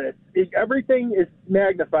know this. Everything is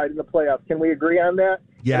magnified in the playoffs. Can we agree on that?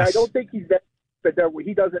 Yes. And I don't think he's that, but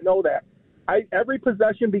he doesn't know that. Every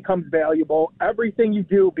possession becomes valuable. Everything you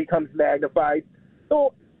do becomes magnified.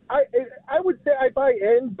 So I would say I buy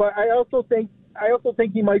in, but I also think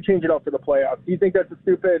he might change it up for the playoffs. Do you think that's a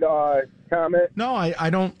stupid comment? No, I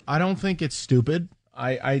don't think it's stupid.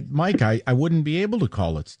 Mike, I wouldn't be able to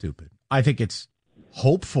call it stupid. I think it's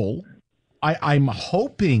hopeful. I'm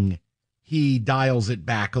hoping he dials it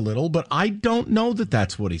back a little, but I don't know that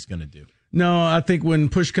that's what he's going to do. No, I think when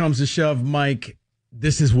push comes to shove, Mike,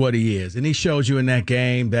 this is what he is. And he showed you in that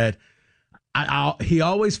game that he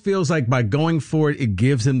always feels like by going for it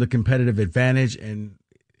gives him the competitive advantage. And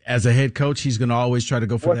as a head coach, he's going to always try to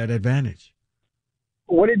go for that advantage.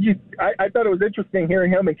 What did you? I thought it was interesting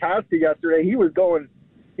hearing him and Costa yesterday. He was going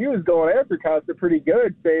after Costa pretty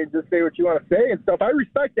good, saying just say what you want to say and stuff. I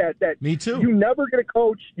respect that. That me too. You never get a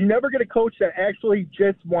coach that actually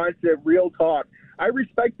just wants a real talk. I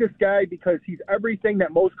respect this guy because he's everything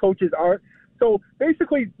that most coaches aren't. So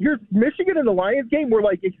basically, here's Michigan and the Lions game were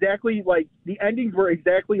exactly the endings were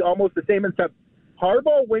exactly almost the same, except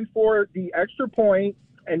Harbaugh went for the extra point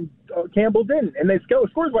and Campbell didn't, and the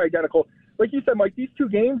scores were identical. Like you said, Mike, these two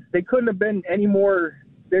games, they couldn't have been any more.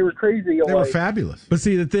 They were crazy. They were fabulous. But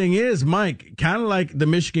see, the thing is, Mike, kind of like the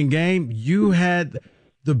Michigan game, you had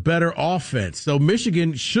the better offense. So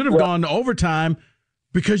Michigan should have gone to overtime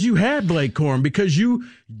because you had Blake Corum, because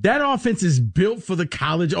that offense is built for the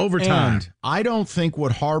college overtime. And I don't think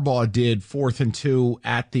what Harbaugh did 4th and 2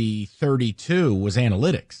 at the 32 was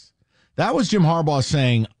analytics. That was Jim Harbaugh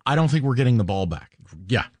saying, I don't think we're getting the ball back.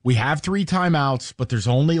 Yeah. We have 3 timeouts, but there's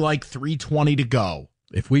only 3:20 to go.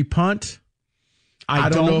 If we punt, I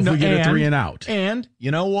don't know if we get a 3 and out. And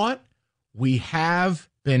you know what? We have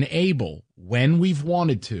been able, when we've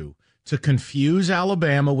wanted to confuse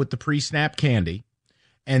Alabama with the pre-snap candy,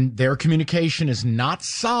 and their communication is not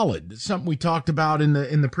solid. It's something we talked about in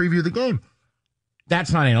the preview of the game.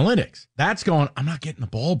 That's not analytics. That's going, I'm not getting the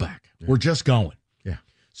ball back. Yeah. We're just going. Yeah.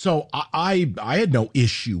 So I had no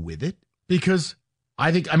issue with it because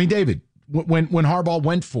David, when Harbaugh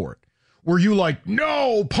went for it, were you like,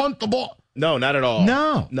 no, punt the ball? No, not at all.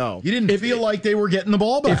 No. You didn't feel like they were getting the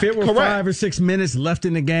ball back. If it were 5 or 6 minutes left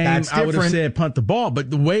in the game, I would have said punt the ball.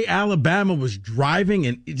 But the way Alabama was driving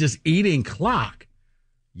and just eating clock,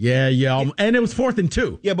 yeah. And it was 4th and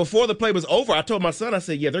 2. Yeah, before the play was over, I told my son, I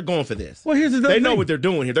said, yeah, they're going for this. Well, here's the thing. They know what they're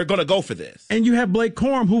doing here. They're going to go for this. And you have Blake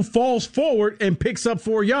Corum who falls forward and picks up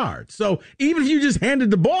 4 yards. So even if you just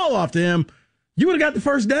handed the ball off to him, you would have got the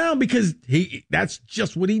first down because that's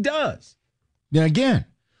just what he does. Now, again,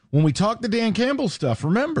 when we talk the Dan Campbell stuff,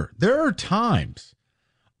 remember, there are times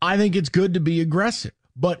I think it's good to be aggressive,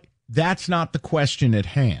 but that's not the question at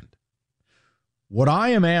hand. What I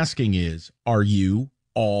am asking is, are you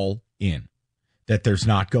all in? That there's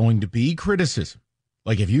not going to be criticism.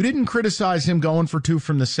 Like if you didn't criticize him going for 2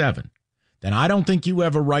 from the 7, then I don't think you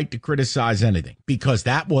have a right to criticize anything because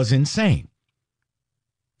that was insane.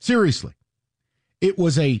 Seriously. It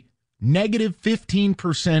was a negative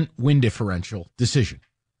 15% win differential decision.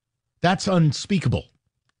 That's unspeakable.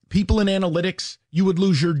 People in analytics, you would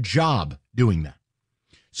lose your job doing that.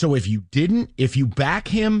 So if you back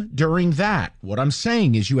him during that, what I'm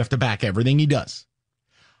saying is you have to back everything he does.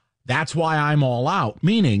 That's why I'm all out,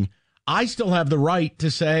 meaning I still have the right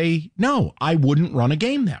to say, no, I wouldn't run a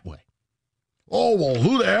game that way. Oh, well,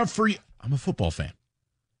 who the F for you? I'm a football fan.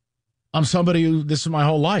 I'm somebody who, this is my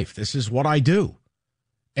whole life. This is what I do.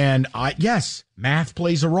 And yes, math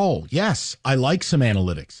plays a role. Yes, I like some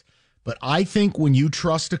analytics. But I think when you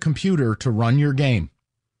trust a computer to run your game,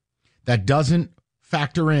 that doesn't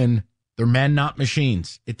factor in they're men, not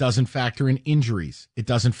machines. It doesn't factor in injuries. It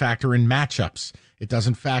doesn't factor in matchups. It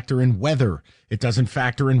doesn't factor in weather. It doesn't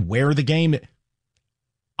factor in where the game is.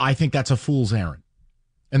 I think that's a fool's errand.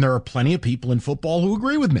 And there are plenty of people in football who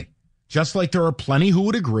agree with me, just like there are plenty who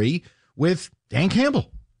would agree with Dan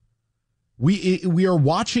Campbell. We are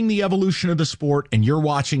watching the evolution of the sport, and you're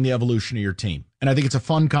watching the evolution of your team. And I think it's a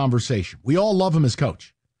fun conversation. We all love him as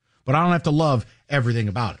coach, but I don't have to love everything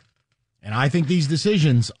about it. And I think these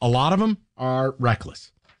decisions, a lot of them are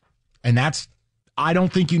reckless. And I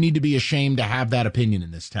don't think you need to be ashamed to have that opinion in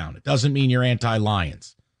this town. It doesn't mean you're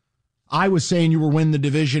anti-Lions. I was saying you were winning the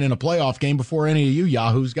division in a playoff game before any of you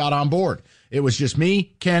yahoos got on board. It was just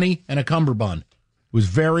me, Kenny, and a cummerbund. It was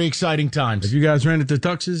very exciting times. Have you guys ran into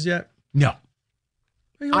tuxes yet? No.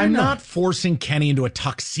 I'm not forcing Kenny into a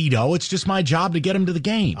tuxedo. It's just my job to get him to the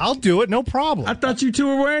game. I'll do it. No problem. I thought you two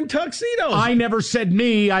were wearing tuxedos. I never said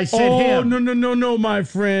me. I said him. Oh, no, my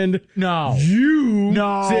friend. No. You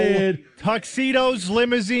said tuxedos,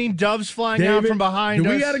 limousine, doves flying out from behind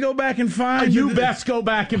us. We got to go back and find you. Best go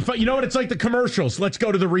back and find. You know what? It's like the commercials. Let's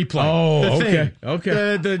go to the replay. Oh, okay.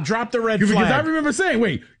 Okay. The drop the red flag. Because I remember saying,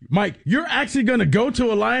 wait, Mike, you're actually going to go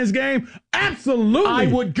to a Lions game? Absolutely. I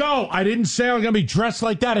would go. I didn't say I was going to be dressed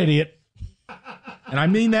like that, idiot. And I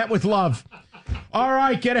mean that with love. All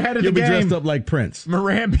right, get ahead of the game. You'll be dressed up like Prince.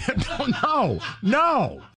 No.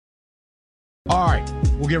 All right,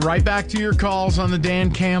 we'll get right back to your calls on the Dan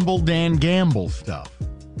Gamble stuff.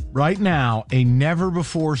 Right now, a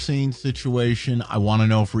never-before-seen situation. I want to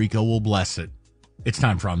know if Rico will bless it. It's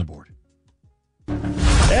time for On the Board.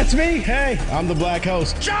 That's me. Hey, I'm the black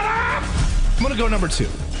host. Shut up! I'm going to go number 2.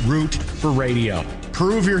 Root for radio.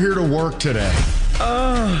 Prove you're here to work today.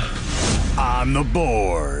 On the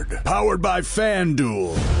Board. Powered by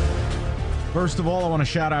FanDuel. First of all, I want to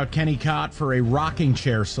shout out Kenny Cott for a rocking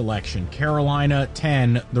chair selection. Carolina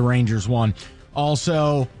 10, the Rangers 1.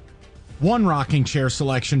 Also, one rocking chair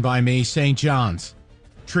selection by me, St. John's.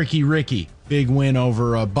 Tricky Ricky, big win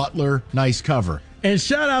over Butler. Nice cover. And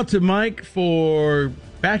shout out to Mike for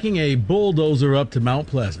backing a bulldozer up to Mount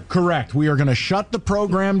Pleasant. Correct. We are going to shut the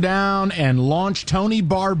program down and launch Tony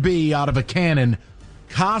Barbee out of a cannon.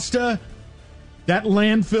 Costa, that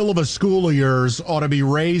landfill of a school of yours ought to be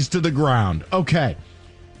razed to the ground. Okay.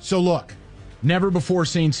 So look, never before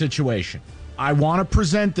seen situation. I want to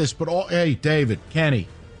present this, but hey, David, Kenny,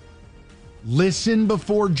 listen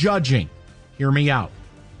before judging. Hear me out.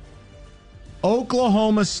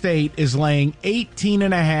 Oklahoma State is laying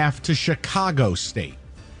 18.5 to Chicago State.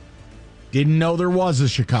 Didn't know there was a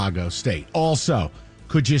Chicago State. Also,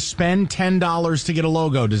 could you spend $10 to get a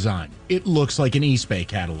logo design? It looks like an East Bay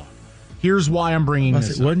catalog. Here's why I'm bringing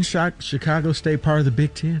this up. Wasn't Chicago State part of the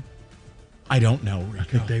Big Ten? I don't know, Rico. I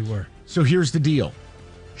think they were. So here's the deal.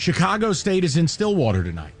 Chicago State is in Stillwater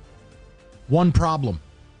tonight. One problem.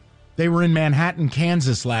 They were in Manhattan,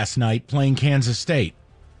 Kansas last night playing Kansas State.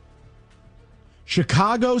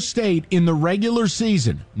 Chicago State in the regular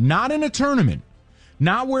season, not in a tournament,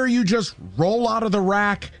 not where you just roll out of the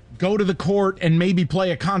rack, go to the court, and maybe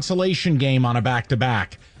play a consolation game on a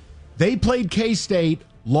back-to-back. They played K-State,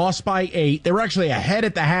 lost by 8. They were actually ahead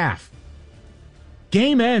at the half.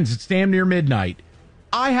 Game ends, it's damn near midnight.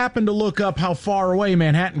 I happened to look up how far away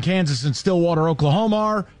Manhattan, Kansas, and Stillwater, Oklahoma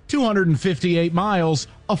are. 258 miles,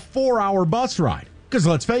 a 4-hour bus ride. Because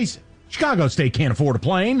let's face it, Chicago State can't afford a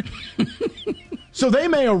plane. So they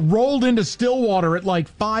may have rolled into Stillwater at like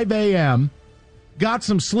 5 a.m., got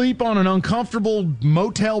some sleep on an uncomfortable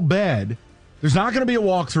motel bed. There's not going to be a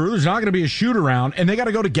walkthrough. There's not going to be a shoot-around. And they got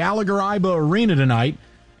to go to Gallagher-Iba Arena tonight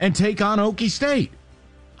and take on Okie State.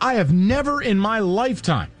 I have never in my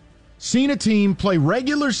lifetime seen a team play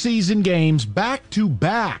regular season games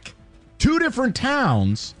back-to-back. 2 different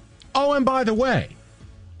towns. Oh, and by the way,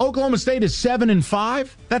 Oklahoma State is 7-5.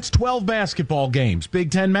 That's 12 basketball games.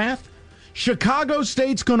 Big Ten math. Chicago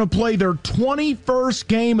State's going to play their 21st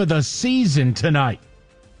game of the season tonight.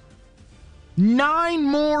 9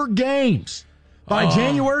 more games by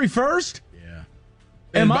January 1st? Yeah.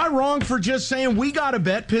 Am I wrong for just saying we got to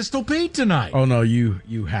bet Pistol Pete tonight? Oh, no, you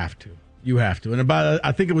have to. You have to. And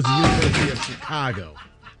I think it was the University of Chicago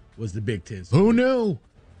was the Big Ten. Who knew?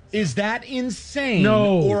 Is that insane?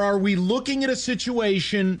 No. Or are we looking at a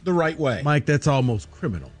situation the right way? Mike, that's almost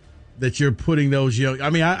criminal. That you're putting those young. I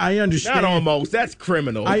mean, I understand. Not almost. That's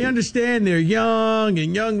criminal. I understand they're young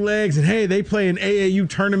and young legs, and hey, they play in AAU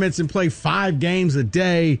tournaments and play 5 games a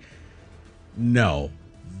day. No,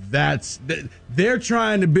 they're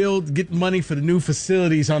trying to get money for the new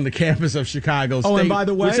facilities on the campus of Chicago State. Oh, and by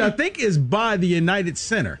the way, which I think is by the United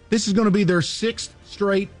Center. This is going to be their 6th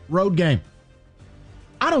straight road game.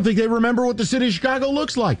 I don't think they remember what the city of Chicago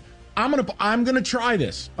looks like. I'm gonna try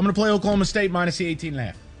this. I'm gonna play Oklahoma State minus the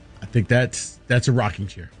 18.5. I think that's a rocking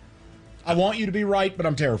chair. I want you to be right, but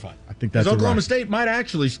I'm terrified. I think that's Oklahoma State might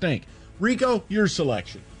actually stink. Rico, your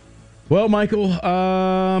selection. Well, Michael,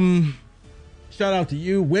 shout out to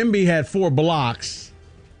you. Wemby had 4 blocks,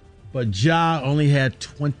 but Ja only had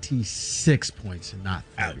 26 points and not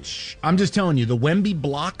 30. Ouch. I'm just telling you, the Wemby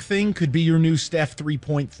block thing could be your new Steph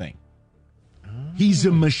 3-point thing. Oh. He's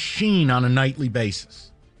a machine on a nightly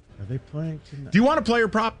basis. Are they playing tonight? Do you want a player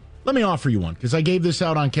prop? Let me offer you one, because I gave this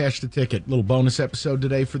out on Cash the Ticket. Little bonus episode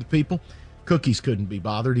today for the people. Cookies couldn't be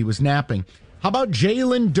bothered. He was napping. How about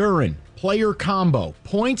Jalen Duren, player combo,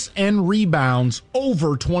 points and rebounds over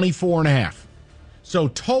 24.5. So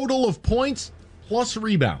total of points plus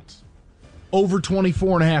rebounds over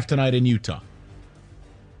 24.5 tonight in Utah.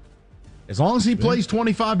 As long as he plays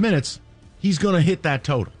 25 minutes, he's going to hit that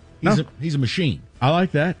total. He's a machine. I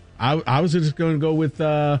like that. I was just going to go with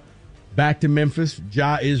back to Memphis.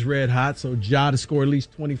 Ja is red hot, so Ja to score at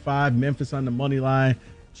least 25. Memphis on the money line.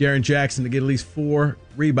 Jaren Jackson to get at least 4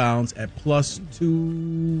 rebounds at plus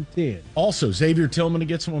 210. Also, Xavier Tillman to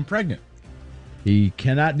get someone pregnant. He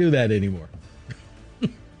cannot do that anymore.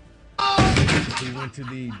 He went to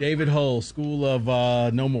the David Hull School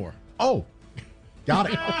of No More. Oh, got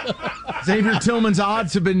it. Xavier Tillman's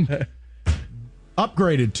odds have been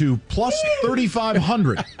upgraded to plus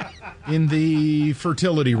 3,500 in the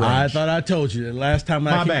fertility range. I thought I told you that last time.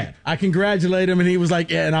 My bad. I congratulate him, and he was like,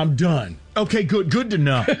 yeah, and I'm done. Okay, good to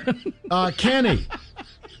know. Kenny,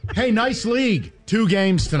 hey, nice league. 2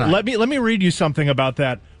 games tonight. Let me read you something about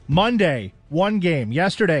that. Monday, 1 game.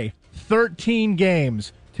 Yesterday, 13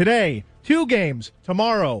 games. Today, 2 games.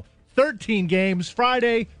 Tomorrow, 13 games.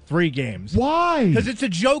 Friday, 3 games. Why? Because it's a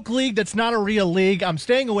joke league that's not a real league. I'm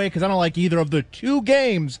staying away because I don't like either of the 2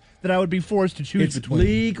 games that I would be forced to choose between. It's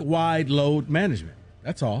league-wide load management.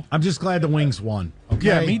 That's all. I'm just glad the Wings won. Okay?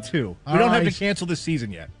 Yeah, me too. We don't have to cancel this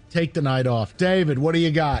season yet. Take the night off. David, what do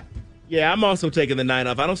you got? Yeah, I'm also taking the night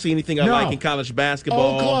off. I don't see anything I like in college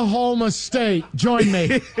basketball. Oklahoma State, join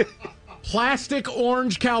me. Plastic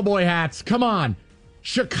orange cowboy hats. Come on.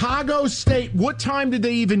 Chicago State, what time did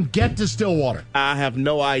they even get to Stillwater? I have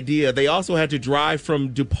no idea. They also had to drive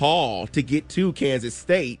from DePaul to get to Kansas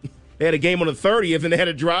State. They had a game on the 30th, and they had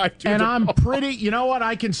to drive to And DePaul. I'm pretty, you know what,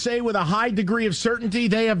 I can say with a high degree of certainty,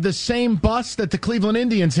 they have the same bus that the Cleveland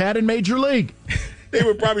Indians had in Major League. They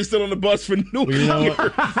were probably still on the bus for New Year.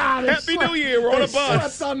 Happy New Year. We're on a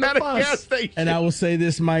bus. On the at a bus. gas station. And I will say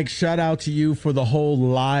this, Mike, shout out to you for the whole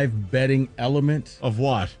live betting element. Of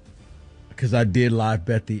what? Because I did live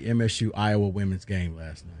bet the MSU-Iowa women's game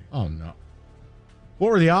last night. Oh, no.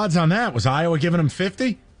 What were the odds on that? Was Iowa giving them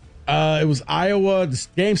 50? It was Iowa. The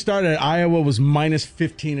game started at Iowa was minus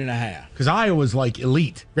 15.5. Because Iowa's like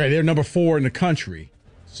elite. Right, they're number 4 in the country.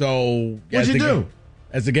 So What'd you do?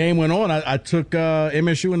 As the game went on, I took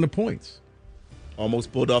MSU in the points.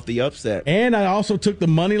 Almost pulled off the upset. And I also took the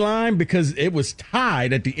money line because it was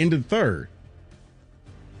tied at the end of the third.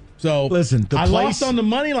 So listen, I lost on the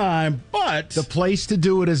money line, but the place to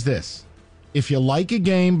do it is this. If you like a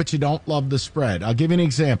game but you don't love the spread, I'll give you an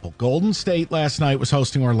example. Golden State last night was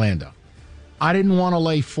hosting Orlando. I didn't want to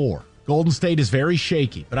lay 4. Golden State is very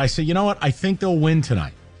shaky, but I said, you know what? I think they'll win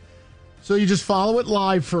tonight. So you just follow it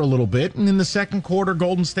live for a little bit, and in the second quarter,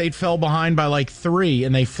 Golden State fell behind by like 3,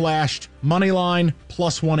 and they flashed money line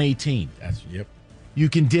plus 118. Yep. You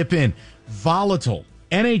can dip in. Volatile.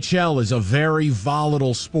 NHL is a very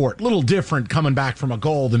volatile sport. A little different coming back from a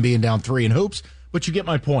goal than being down 3 in hoops, but you get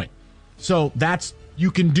my point. So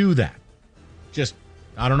you can do that. Just,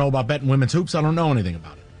 I don't know about betting women's hoops. I don't know anything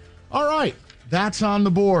about it. All right, that's on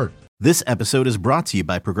the board. This episode is brought to you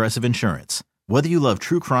by Progressive Insurance. Whether you love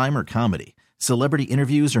true crime or comedy, celebrity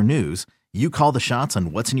interviews or news, you call the shots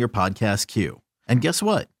on what's in your podcast queue. And guess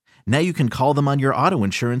what? Now you can call them on your auto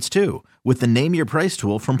insurance too with the Name Your Price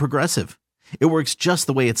tool from Progressive. It works just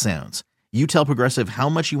the way it sounds. You tell Progressive how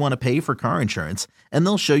much you want to pay for car insurance, and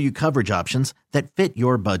they'll show you coverage options that fit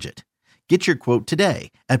your budget. Get your quote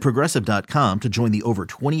today at Progressive.com to join the over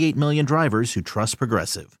 28 million drivers who trust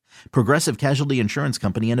Progressive. Progressive Casualty Insurance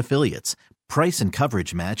Company and Affiliates. Price and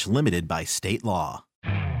coverage match limited by state law.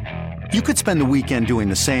 You could spend the weekend doing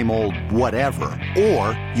the same old whatever,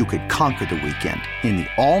 or you could conquer the weekend in the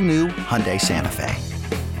all-new Hyundai Santa Fe.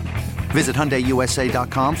 Visit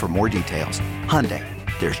HyundaiUSA.com for more details. Hyundai,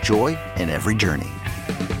 there's joy in every journey.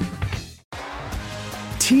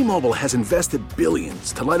 T-Mobile has invested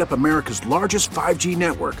billions to light up America's largest 5G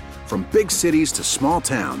network, from big cities to small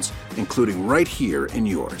towns, including right here in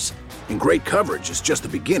yours. And great coverage is just the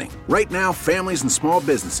beginning. Right now, families and small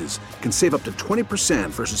businesses can save up to 20%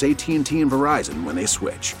 versus AT&T and Verizon when they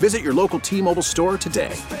switch. Visit your local T-Mobile store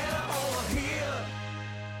today.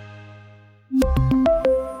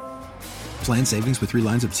 Plan savings with 3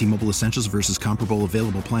 lines of T-Mobile Essentials versus comparable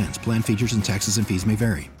available plans. Plan features and taxes and fees may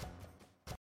vary.